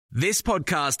This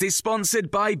podcast is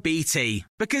sponsored by BT,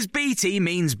 because BT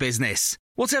means business.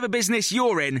 Whatever business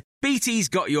you're in, BT's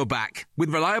got your back, with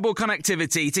reliable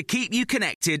connectivity to keep you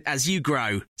connected as you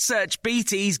grow. Search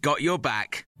BT's got your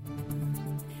back.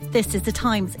 This is the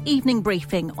Times evening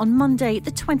briefing on Monday,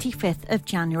 the 25th of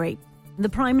January. The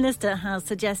Prime Minister has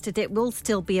suggested it will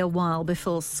still be a while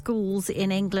before schools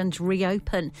in England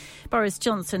reopen. Boris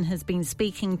Johnson has been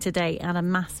speaking today at a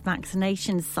mass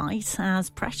vaccination site as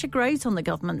pressure grows on the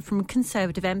government from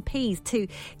Conservative MPs to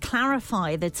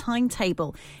clarify the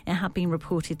timetable. It had been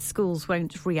reported schools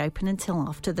won't reopen until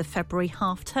after the February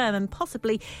half-term and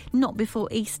possibly not before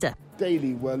Easter.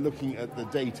 Daily we're looking at the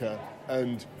data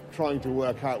and trying to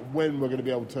work out when we're going to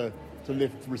be able to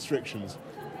lift restrictions.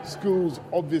 Schools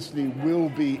obviously will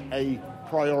be a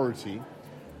priority,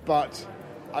 but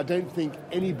I don't think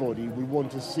anybody would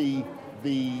want to see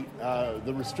the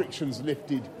restrictions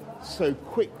lifted so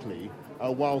quickly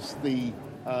whilst the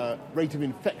rate of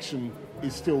infection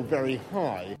is still very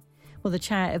high. Well, the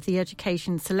chair of the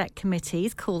Education Select Committee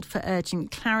has called for urgent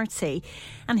clarity,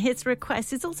 and his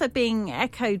request is also being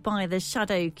echoed by the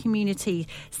Shadow Community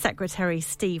Secretary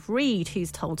Steve Reed,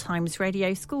 who's told Times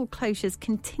Radio school closures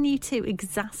continue to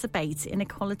exacerbate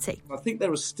inequality. I think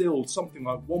there are still something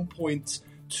like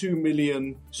 1.2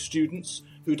 million students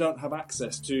who don't have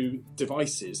access to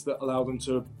devices that allow them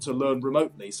to learn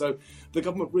remotely. So the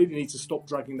government really needs to stop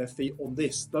dragging their feet on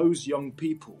this. Those young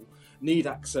people need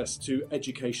access to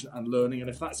education and learning, and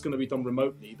if that's going to be done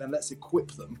remotely, then let's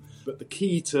equip them. But the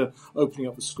key to opening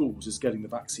up the schools is getting the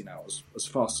vaccine out as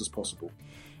fast as possible.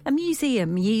 A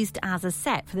museum used as a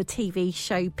set for the TV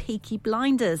show Peaky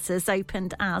Blinders has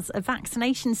opened as a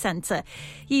vaccination centre.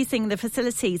 Using the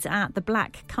facilities at the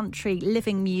Black Country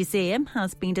Living Museum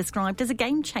has been described as a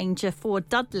game changer for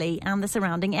Dudley and the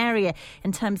surrounding area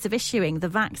in terms of issuing the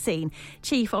vaccine.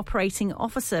 Chief Operating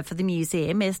Officer for the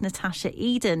museum is Natasha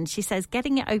Eden. She says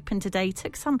getting it open today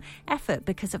took some effort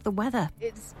because of the weather.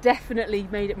 It's definitely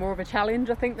made it more of a challenge,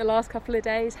 I think, the last couple of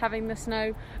days having the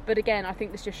snow. But again, I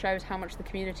think this just shows how much the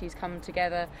community's come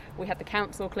together. We had the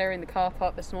council clearing the car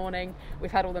park this morning.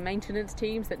 We've had all the maintenance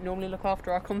teams that normally look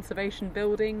after our conservation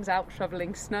buildings out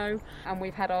shoveling snow, and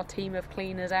we've had our team of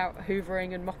cleaners out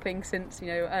hoovering and mopping since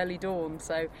early dawn.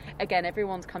 So again,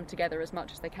 everyone's come together as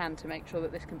much as they can to make sure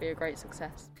that this can be a great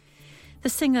success. The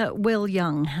singer Will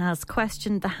Young has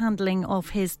questioned the handling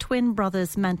of his twin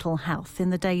brother's mental health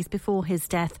in the days before his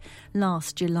death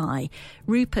last July.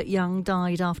 Rupert Young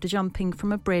died after jumping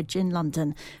from a bridge in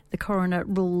London. The coroner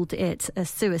ruled it a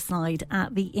suicide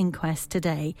at the inquest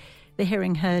today. The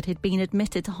hearing heard he'd been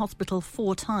admitted to hospital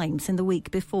 4 times in the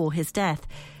week before his death.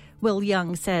 Will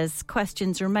Young says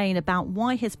questions remain about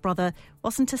why his brother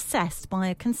wasn't assessed by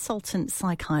a consultant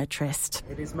psychiatrist.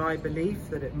 It is my belief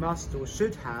that it must or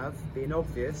should have been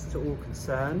obvious to all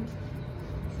concerned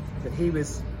that he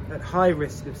was at high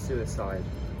risk of suicide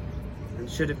and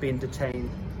should have been detained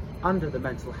under the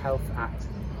Mental Health Act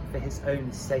for his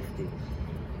own safety.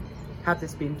 Had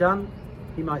this been done,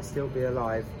 he might still be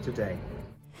alive today.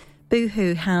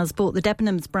 Boohoo has bought the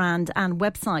Debenhams brand and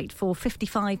website for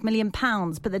 £55 million,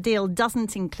 but the deal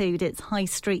doesn't include its high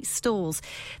street stores.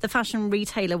 The fashion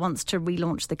retailer wants to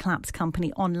relaunch the collapsed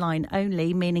company online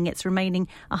only, meaning its remaining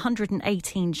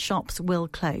 118 shops will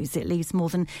close. It leaves more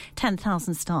than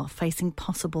 10,000 staff facing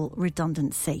possible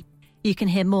redundancy. You can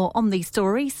hear more on these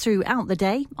stories throughout the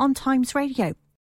day on Times Radio.